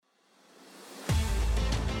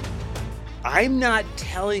I'm not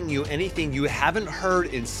telling you anything you haven't heard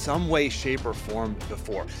in some way, shape, or form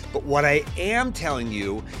before. But what I am telling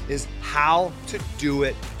you is how to do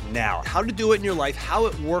it now, how to do it in your life, how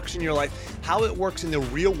it works in your life, how it works in the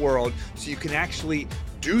real world, so you can actually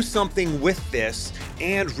do something with this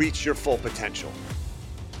and reach your full potential.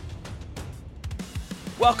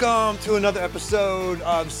 Welcome to another episode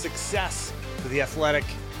of Success for the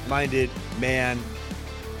Athletic-Minded Man.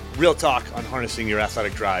 Real talk on harnessing your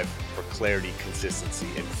athletic drive for clarity, consistency,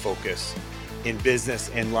 and focus in business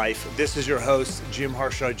and life. This is your host, Jim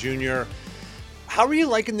Harshaw Jr. How are you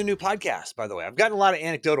liking the new podcast, by the way? I've gotten a lot of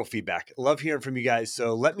anecdotal feedback. Love hearing from you guys.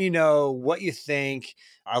 So let me know what you think.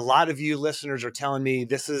 A lot of you listeners are telling me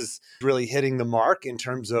this is really hitting the mark in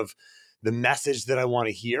terms of the message that I want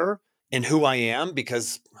to hear and who I am,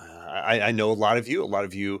 because I know a lot of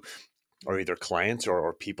you are either clients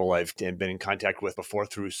or people I've been in contact with before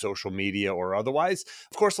through social media or otherwise.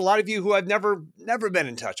 Of course, a lot of you who I've never been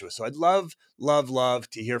in touch with. So I'd love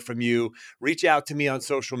to hear from you. Reach out to me on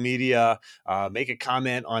social media, make a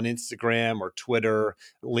comment on Instagram or Twitter,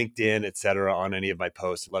 LinkedIn, etc. on any of my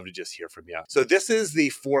posts. I'd love to just hear from you. So this is the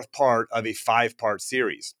fourth part of a 5-part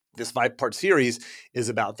series. This 5-part series is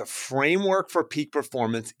about the framework for peak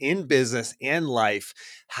performance in business and life,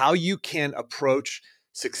 how you can approach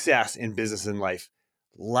success in business and life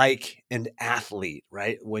like an athlete,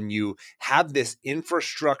 right? When you have this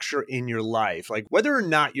infrastructure in your life, like whether or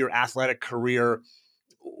not your athletic career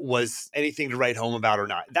was anything to write home about or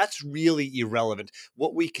not, that's really irrelevant.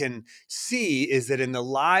 What we can see is that in the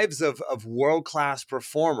lives of world-class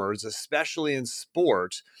performers, especially in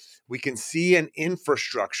sport, we can see an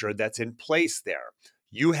infrastructure that's in place there.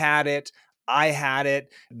 You had it, I had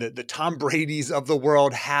it, the Tom Brady's of the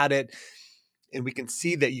world had it. And we can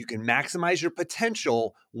see that you can maximize your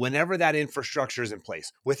potential whenever that infrastructure is in place.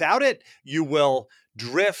 Without it, you will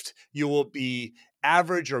drift, you will be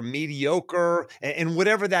average or mediocre, and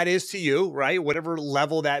whatever that is to you, right? Whatever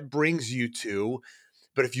level that brings you to.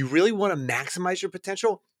 But if you really want to maximize your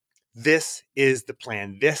potential, this is the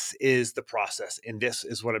plan. This is the process. And this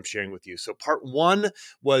is what I'm sharing with you. So part 1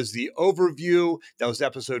 was the overview. That was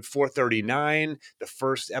episode 439, the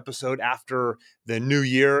first episode after the new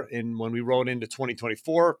year and when we rolled into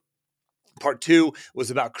 2024. Part 2 was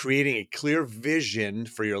about creating a clear vision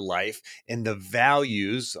for your life and the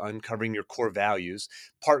values, uncovering your core values.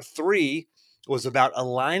 Part 3 was about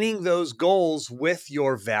aligning those goals with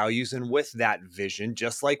your values and with that vision,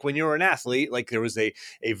 just like when you were an athlete, like there was a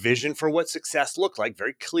vision for what success looked like,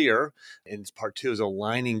 very clear. And part 2 is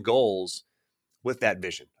aligning goals with that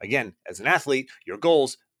vision. Again, as an athlete, your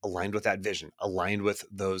goals aligned with that vision, aligned with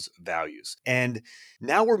those values. And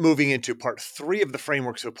now we're moving into part 3 of the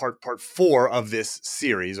framework. So part 4 of this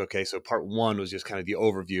series. Okay. So part 1 was just kind of the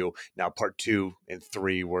overview. Now part 2 and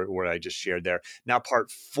 3 were I just shared there. Now part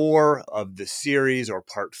 4 of the series, or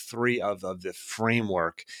part 3 of the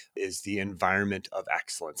framework, is the environment of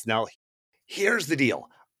excellence. Now, here's the deal.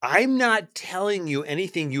 I'm not telling you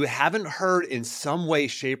anything you haven't heard in some way,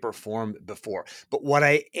 shape, or form before. But what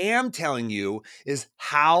I am telling you is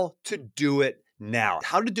how to do it now,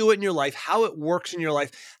 how to do it in your life, how it works in your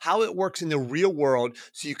life, how it works in the real world,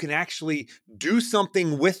 so you can actually do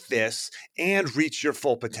something with this and reach your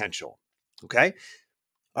full potential. Okay?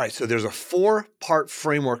 All right, so there's a 4-part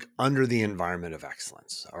framework under the environment of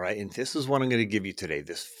excellence. All right, and this is what I'm going to give you today,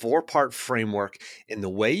 this 4-part framework. And the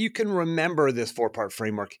way you can remember this 4-part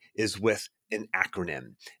framework is with an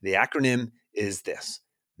acronym. The acronym is this: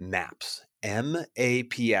 MAPS,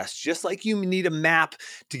 M-A-P-S. Just like you need a map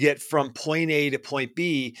to get from point A to point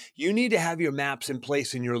B, you need to have your maps in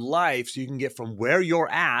place in your life so you can get from where you're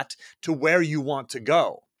at to where you want to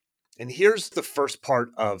go. And here's the first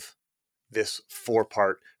part of this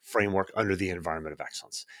 4-part framework under the environment of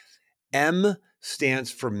excellence. M stands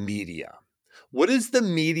for media. What is the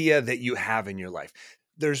media that you have in your life?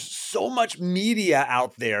 There's so much media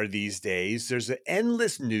out there these days. There's an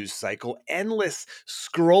endless news cycle, endless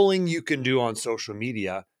scrolling you can do on social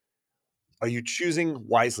media. Are you choosing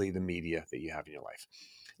wisely the media that you have in your life?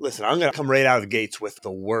 Listen, I'm going to come right out of the gates with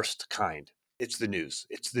the worst kind. It's the news.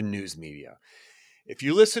 It's the news media. If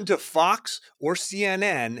you listen to Fox or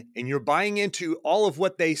CNN and you're buying into all of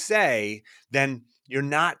what they say, then you're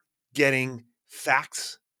not getting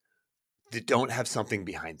facts that don't have something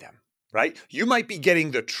behind them, right? You might be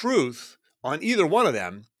getting the truth on either one of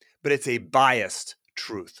them, but it's a biased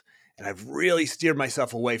truth. And I've really steered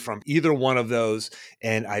myself away from either one of those.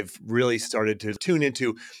 And I've really started to tune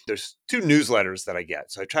into, there's two newsletters that I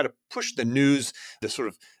get. So I try to push the news, the sort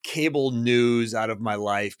of cable news out of my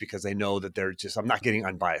life because I know that I'm not getting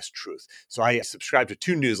unbiased truth. So I subscribe to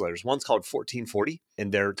two newsletters. One's called 1440,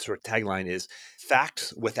 and their sort of tagline is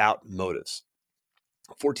facts without motives.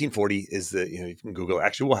 1440 is you can Google it.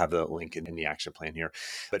 Actually, we'll have the link in the action plan here,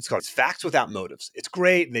 but it's called Facts Without Motives. It's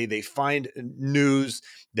great. They find news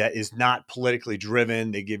that is not politically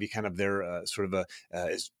driven. They give you kind of their sort of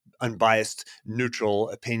as unbiased, neutral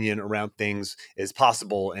opinion around things as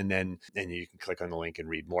possible. And then you can click on the link and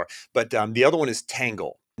read more. But the other one is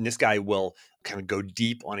Tangle. And this guy will kind of go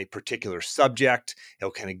deep on a particular subject.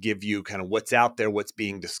 He'll kind of give you kind of what's out there, what's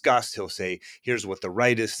being discussed. He'll say, here's what the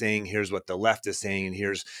right is saying, here's what the left is saying, and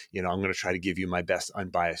here's, I'm going to try to give you my best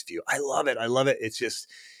unbiased view. I love it. It's just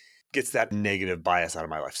gets that negative bias out of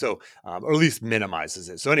my life. So, or at least minimizes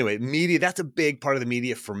it. So anyway, media, that's a big part of the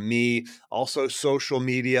media for me. Also social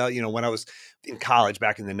media, when I was in college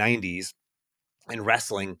back in the 90s, in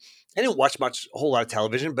wrestling, I didn't watch a whole lot of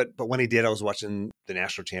television, but when I did, I was watching the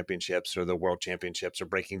national championships or the world championships or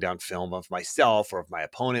breaking down film of myself or of my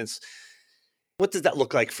opponents. What does that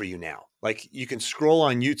look like for you now? Like you can scroll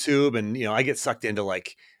on YouTube and, I get sucked into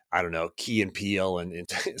Key and Peele and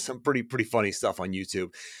some pretty funny stuff on YouTube,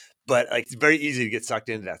 but it's very easy to get sucked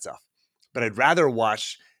into that stuff. But I'd rather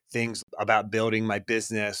watch things about building my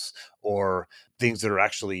business or things that are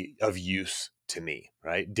actually of use to me,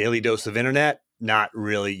 right? Daily dose of internet, not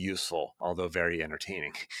really useful, although very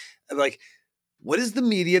entertaining. Like, what is the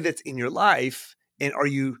media that's in your life? And are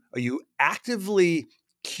you actively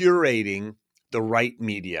curating the right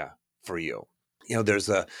media for you? There's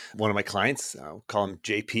one of my clients, I'll call him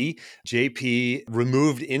JP. JP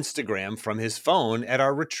removed Instagram from his phone at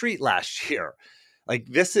our retreat last year. Like,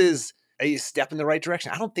 this is a step in the right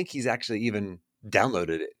direction. I don't think he's actually even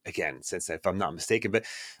downloaded it again since, if I'm not mistaken, but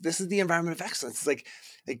this is the environment of excellence. It's like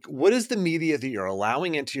what is the media that you're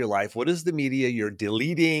allowing into your life? What is the media you're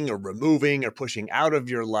deleting or removing or pushing out of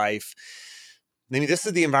your life? I mean, this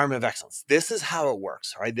is the environment of excellence. This is how it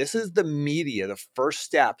works, right? This is the media, the first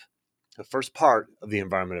step, the first part of the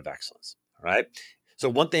environment of excellence, right? So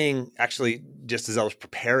one thing, actually, just as I was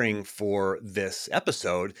preparing for this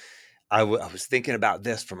episode, I was thinking about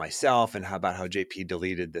this for myself and about how JP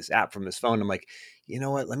deleted this app from his phone. I'm like, you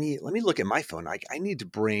know what? Let me look at my phone. I need to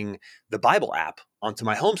bring the Bible app onto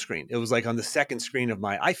my home screen. It was like on the second screen of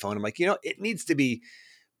my iPhone. I'm like, it needs to be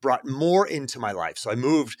brought more into my life. So I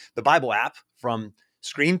moved the Bible app from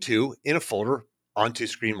screen 2 in a folder onto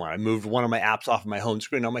screen 1. I moved one of my apps off of my home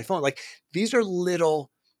screen on my phone. Like, these are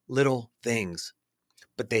little things,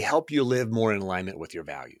 but they help you live more in alignment with your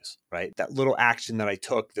values, right? That little action that I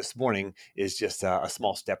took this morning is just a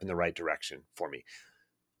small step in the right direction for me.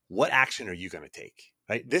 What action are you going to take,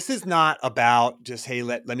 right? This is not about just, hey,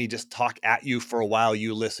 let me just talk at you for a while,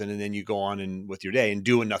 you listen, and then you go on and with your day and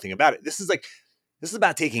doing nothing about it. This is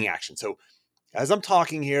about taking action. So as I'm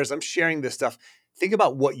talking here, as I'm sharing this stuff, think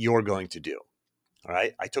about what you're going to do. All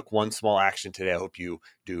right. I took one small action today. I hope you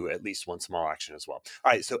do at least one small action as well.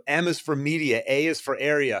 All right. So M is for media. A is for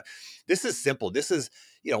area. This is simple. This is,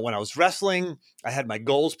 when I was wrestling, I had my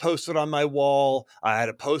goals posted on my wall. I had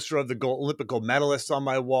a poster of the Olympic gold medalists on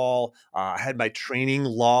my wall. I had my training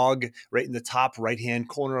log right in the top right-hand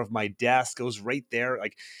corner of my desk. It was right there.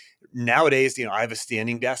 Like, nowadays, I have a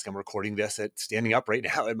standing desk. I'm recording this standing up right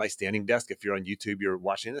now at my standing desk. If you're on YouTube, you're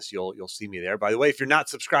watching this, you'll see me there. By the way, if you're not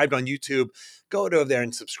subscribed on YouTube, go over there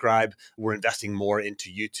and subscribe. We're investing more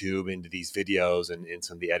into YouTube, into these videos and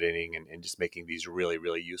some of the editing and just making these really,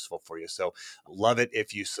 really useful for you. So love it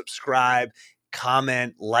if you subscribe,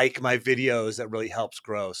 comment, like my videos. That really helps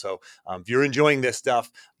grow. So if you're enjoying this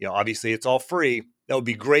stuff, obviously it's all free. That would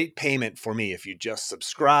be great payment for me if you just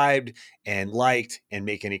subscribed and liked and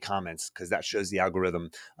make any comments, because that shows the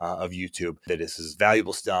algorithm of YouTube that this is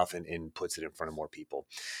valuable stuff and puts it in front of more people.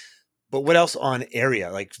 But what else on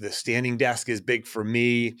area? Like, the standing desk is big for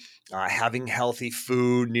me. Having healthy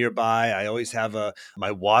food nearby. I always have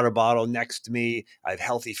my water bottle next to me. I have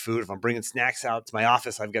healthy food. If I'm bringing snacks out to my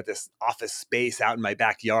office, I've got this office space out in my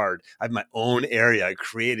backyard. I have my own area I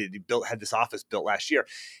had this office built last year.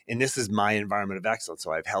 And this is my environment of excellence.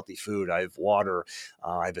 So I have healthy food. I have water.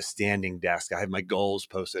 I have a standing desk. I have my goals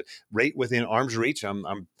posted right within arm's reach.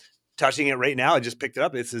 I'm touching it right now. I just picked it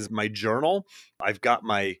up. This is my journal. I've got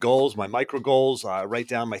my goals, my micro goals. I write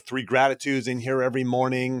down my 3 gratitudes in here every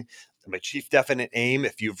morning. My chief definite aim.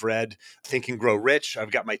 If you've read Think and Grow Rich, I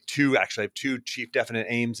have 2 chief definite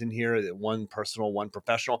aims in here, one personal, one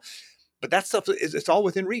professional. But that stuff, it's all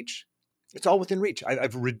within reach. It's all within reach.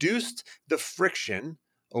 I've reduced the friction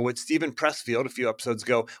or what Stephen Pressfield, a few episodes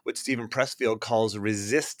ago, what Stephen Pressfield calls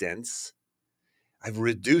resistance, I've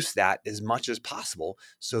reduced that as much as possible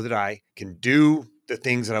so that I can do the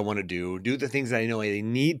things that I want to do the things that I know I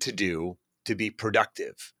need to do to be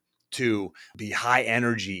productive, to be high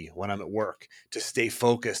energy when I'm at work, to stay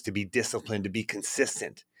focused, to be disciplined, to be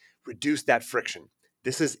consistent. Reduce that friction.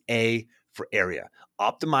 This is A for area.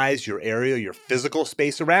 Optimize your area, your physical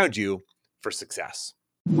space around you for success.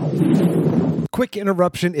 Quick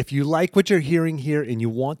interruption. If you like what you're hearing here and you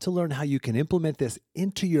want to learn how you can implement this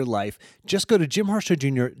into your life, just go to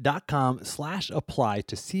jimharshawjr.com/apply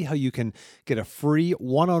to see how you can get a free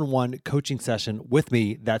one-on-one coaching session with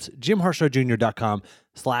me. That's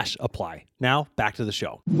jimharshawjr.com/apply. Now back to the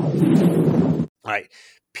show. All right.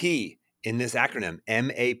 P in this acronym,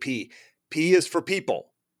 MAP. P is for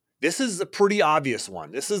people. This is a pretty obvious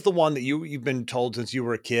one. This is the one that you've been told since you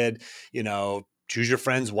were a kid, choose your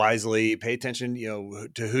friends wisely, pay attention,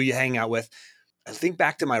 to who you hang out with. I think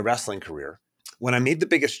back to my wrestling career. When I made the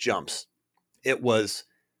biggest jumps, it was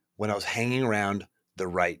when I was hanging around the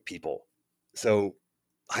right people. So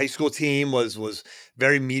high school team was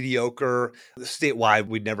very mediocre. Statewide,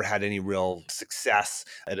 we'd never had any real success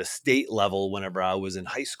at a state level whenever I was in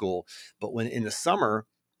high school. But when in the summer,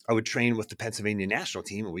 I would train with the Pennsylvania national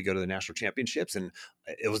team and we go to the national championships, and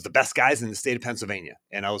it was the best guys in the state of Pennsylvania.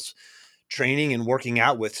 And I was training and working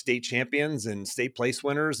out with state champions and state place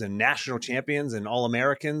winners and national champions and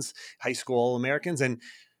All-Americans, high school All-Americans. And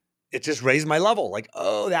it just raised my level. Like,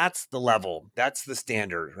 oh, that's the level. That's the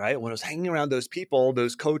standard, right? When I was hanging around those people,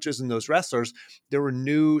 those coaches and those wrestlers, there were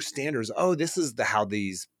new standards. Oh, this is how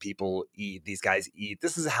these people eat. These guys eat.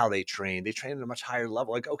 This is how they train. They train at a much higher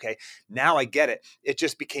level. Like, okay, now I get it. It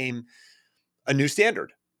just became a new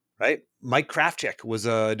standard. Right? Mike Kravchuk was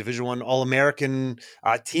a Division I All-American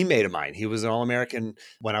teammate of mine. He was an All-American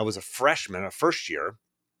when I was a freshman, a first year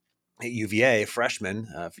at UVA, freshman.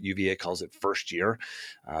 UVA calls it first year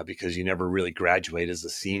because you never really graduate as a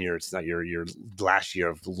senior. It's not your last year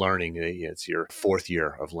of learning. It's your fourth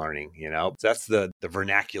year of learning, So that's the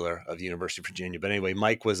vernacular of the University of Virginia. But anyway,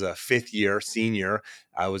 Mike was a fifth year senior.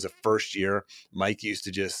 I was a first year. Mike used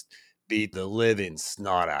to just beat the living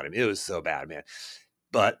snot out of him. It was so bad, man.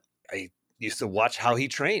 But I used to watch how he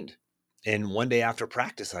trained. And one day after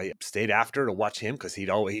practice, I stayed after to watch him because he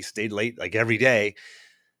stayed late like every day.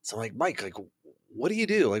 So I'm like, Mike, like, what do you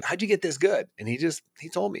do? Like, how'd you get this good? And he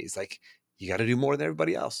told me, he's like, you got to do more than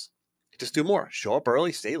everybody else. Just do more. Show up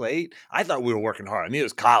early, stay late. I thought we were working hard. I mean, it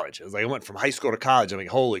was college. It was like I went from high school to college. I'm like,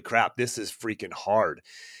 holy crap, this is freaking hard.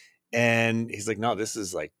 And he's like, no, this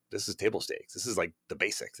is table stakes. This is like the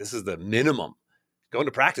basics. This is the minimum. Going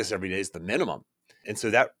to practice every day is the minimum. And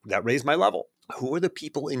so that raised my level. Who are the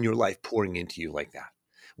people in your life pouring into you like that?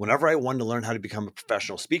 Whenever I wanted to learn how to become a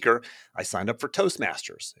professional speaker, I signed up for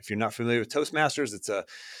Toastmasters. If you're not familiar with Toastmasters, it's a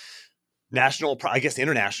national, I guess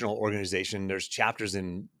international organization. There's chapters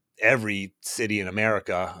in every city in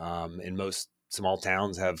America. And most small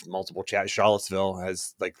towns have multiple chapters. Charlottesville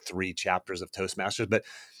has like 3 chapters of Toastmasters, but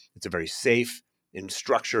it's a very safe and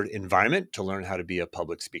structured environment to learn how to be a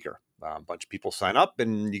public speaker. A bunch of people sign up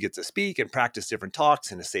and you get to speak and practice different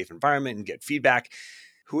talks in a safe environment and get feedback.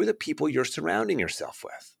 Who are the people you're surrounding yourself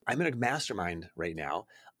with? I'm in a mastermind right now.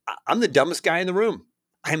 I'm the dumbest guy in the room.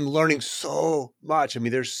 I'm learning so much. I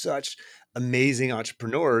mean, there's such amazing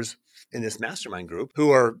entrepreneurs in this mastermind group who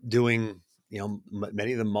are doing,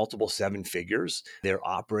 many of them multiple 7 figures. They're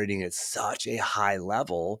operating at such a high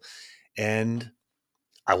level. And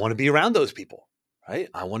I want to be around those people. Right?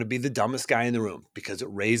 I want to be the dumbest guy in the room because it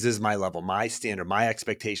raises my level, my standard, my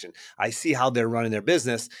expectation. I see how they're running their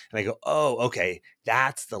business and I go, oh, okay,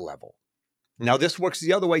 that's the level. Now this works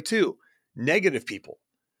the other way too. Negative people.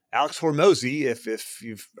 Alex Hormozi, if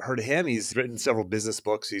you've heard of him, he's written several business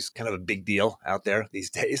books. He's kind of a big deal out there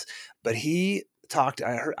these days. But he talked,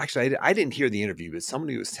 I didn't hear the interview, but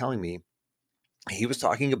somebody was telling me he was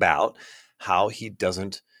talking about how he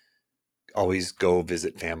doesn't always go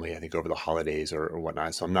visit family, I think over the holidays or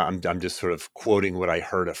whatnot. So I'm just sort of quoting what I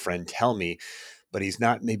heard a friend tell me, but he's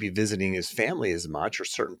not maybe visiting his family as much or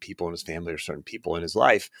certain people in his family or certain people in his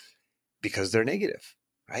life because they're negative,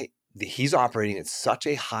 right? He's operating at such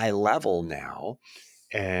a high level now,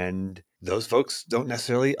 and those folks don't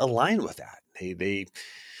necessarily align with that.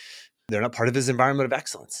 They're not part of his environment of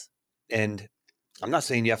excellence. And I'm not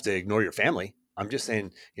saying you have to ignore your family. I'm just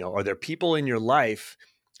saying, are there people in your life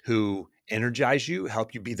who energize you,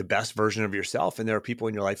 help you be the best version of yourself? And there are people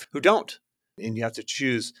in your life who don't. And you have to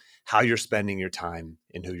choose how you're spending your time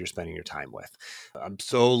and who you're spending your time with. I'm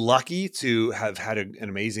so lucky to have had an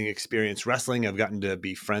amazing experience wrestling. I've gotten to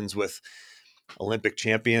be friends with Olympic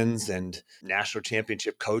champions and national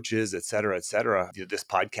championship coaches, et cetera, et cetera. This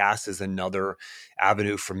podcast is another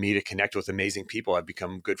avenue for me to connect with amazing people. I've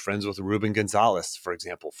become good friends with Ruben Gonzalez, for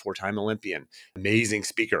example, 4-time Olympian, amazing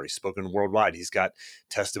speaker. He's spoken worldwide. He's got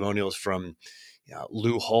testimonials from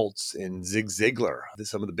Lou Holtz and Zig Ziglar,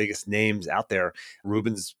 some of the biggest names out there.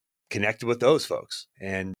 Ruben's connected with those folks.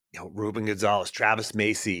 And Ruben Gonzalez, Travis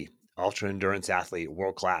Macy, ultra endurance athlete,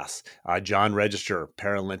 world class. John Register,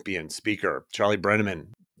 Paralympian speaker. Charlie Brenneman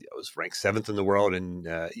was ranked 7th in the world and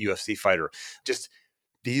UFC fighter. Just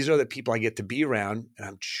these are the people I get to be around, and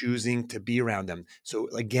I'm choosing to be around them. So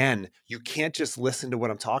again, you can't just listen to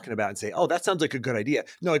what I'm talking about and say, oh, that sounds like a good idea.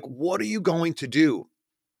 No, like, what are you going to do?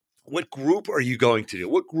 What group are you going to do?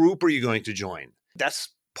 What group are you going to join? That's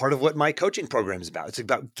part of what my coaching program is about. It's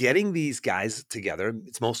about getting these guys together.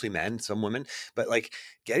 It's mostly men, some women, but like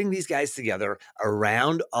getting these guys together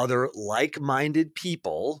around other like-minded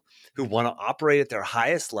people who want to operate at their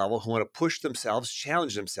highest level, who want to push themselves,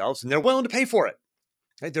 challenge themselves, and they're willing to pay for it.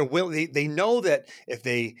 Right? They know that if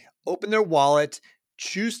they open their wallet,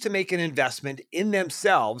 choose to make an investment in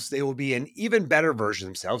themselves, they will be an even better version of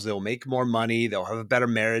themselves. They'll make more money. They'll have a better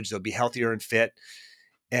marriage. They'll be healthier and fit.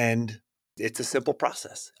 And it's a simple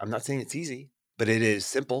process. I'm not saying it's easy, but it is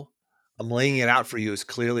simple. I'm laying it out for you as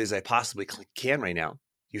clearly as I possibly can right now.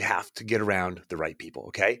 You have to get around the right people,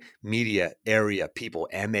 okay? Media, area, people,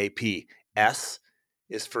 MAP. S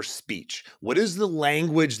is for speech. What is the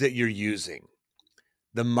language that you're using?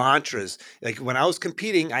 The mantras. Like when I was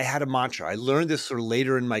competing, I had a mantra. I learned this sort of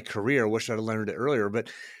later in my career. I wish I'd learned it earlier,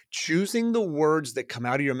 but choosing the words that come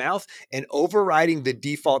out of your mouth and overriding the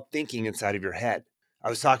default thinking inside of your head. I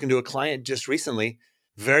was talking to a client just recently,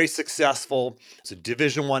 very successful. He's a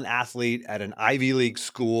Division I athlete at an Ivy League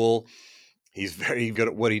school. He's very good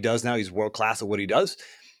at what he does now. He's world class at what he does.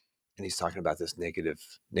 And he's talking about this negative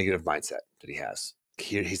mindset that he has.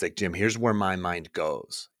 He's like, Jim, here's where my mind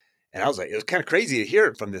goes. And I was like, it was kind of crazy to hear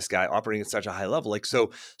it from this guy operating at such a high level. Like, so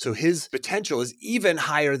his potential is even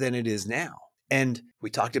higher than it is now. And we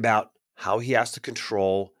talked about how he has to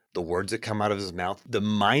control the words that come out of his mouth, the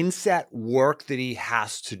mindset work that he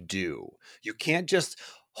has to do. You can't just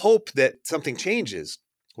hope that something changes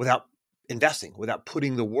without investing, without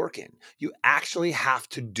putting the work in. You actually have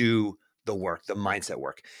to do the work, the mindset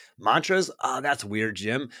work. Mantras, that's weird,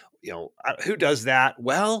 Jim. Who does that?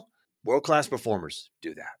 Well, world-class performers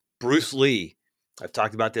do that. Bruce Lee, I've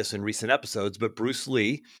talked about this in recent episodes, but Bruce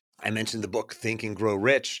Lee, I mentioned the book Think and Grow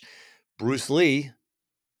Rich. Bruce Lee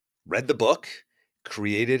read the book,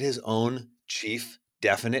 created his own chief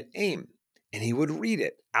definite aim, and he would read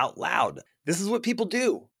it out loud. This is what people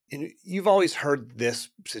do. And you've always heard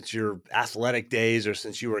this since your athletic days or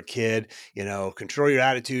since you were a kid, control your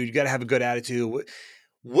attitude. You got to have a good attitude.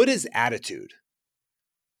 What is attitude?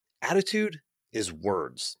 Attitude is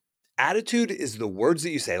words. Attitude is the words that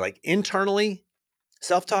you say, like internally,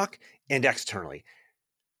 self-talk, and externally.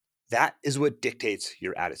 That is what dictates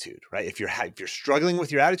your attitude, right? If you're struggling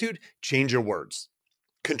with your attitude, change your words.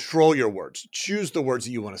 Control your words. Choose the words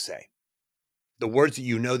that you want to say. The words that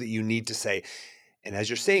you know that you need to say. And as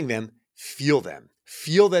you're saying them, feel them.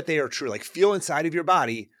 Feel that they are true. Like feel inside of your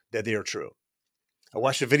body that they are true. I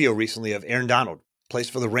watched a video recently of Aaron Donald, plays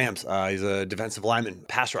for the Rams. He's a defensive lineman,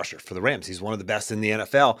 pass rusher for the Rams. He's one of the best in the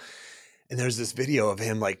NFL. And there's this video of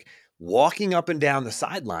him like walking up and down the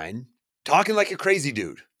sideline, talking like a crazy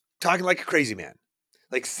dude, talking like a crazy man,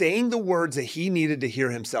 like saying the words that he needed to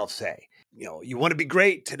hear himself say. You want to be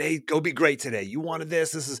great today, go be great today. You wanted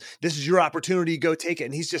this is your opportunity, go take it.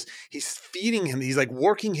 And he's feeding him. He's like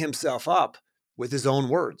working himself up with his own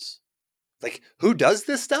words. Like who does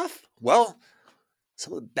this stuff? Well,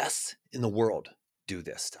 some of the best in the world do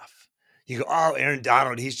this stuff. You go, oh, Aaron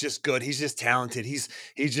Donald, he's just good. He's just talented. He's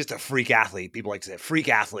just a freak athlete. People like to say freak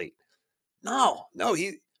athlete. No,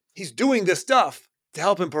 he's doing this stuff to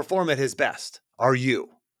help him perform at his best. Are you?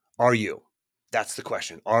 That's the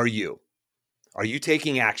question. Are you? Are you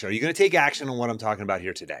taking action? Are you going to take action on what I'm talking about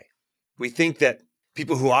here today? We think that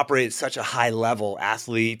people who operate at such a high level,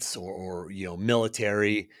 athletes or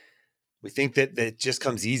military, we think that it just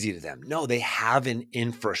comes easy to them. No, they have an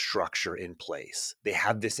infrastructure in place. They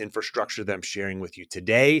have this infrastructure that I'm sharing with you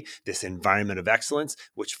today, this environment of excellence,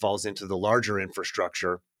 which falls into the larger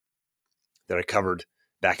infrastructure that I covered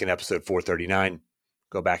back in episode 439.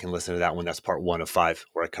 Go back and listen to that one. That's part 1 of 5,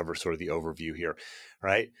 where I cover sort of the overview here,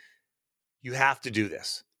 right? You have to do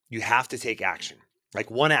this. You have to take action. Like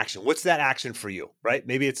one action. What's that action for you, right?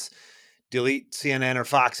 Maybe it's delete CNN or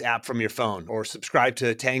Fox app from your phone, or subscribe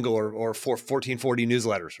to Tango or 1440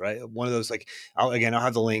 newsletters, right? One of those, like, I'll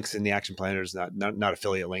have the links in the action planners, not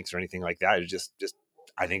affiliate links or anything like that. It's just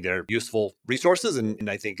I think they're useful resources, and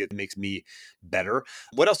I think it makes me better.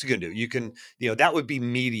 What else you can do? You can, that would be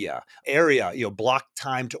media. Area, block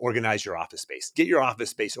time to organize your office space. Get your office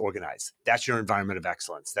space organized. That's your environment of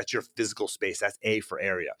excellence. That's your physical space. That's A for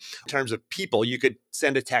area. In terms of people, you could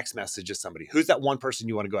send a text message to somebody. Who's that one person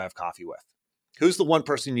you want to go have coffee with? Who's the one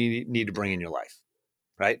person you need to bring in your life,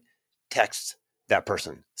 right? Text that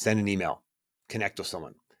person, send an email, connect with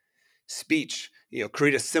someone. Speech,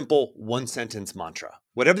 create a simple one-sentence mantra.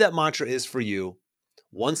 Whatever that mantra is for you,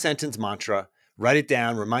 one-sentence mantra, write it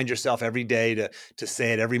down, remind yourself every day to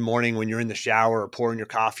say it every morning when you're in the shower or pouring your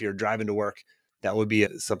coffee or driving to work. That would be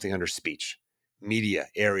something under speech. Media,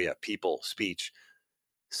 area, people, speech.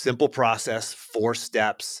 Simple process, 4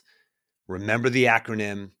 steps. Remember the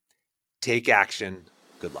acronym. Take action.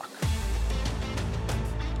 Good luck.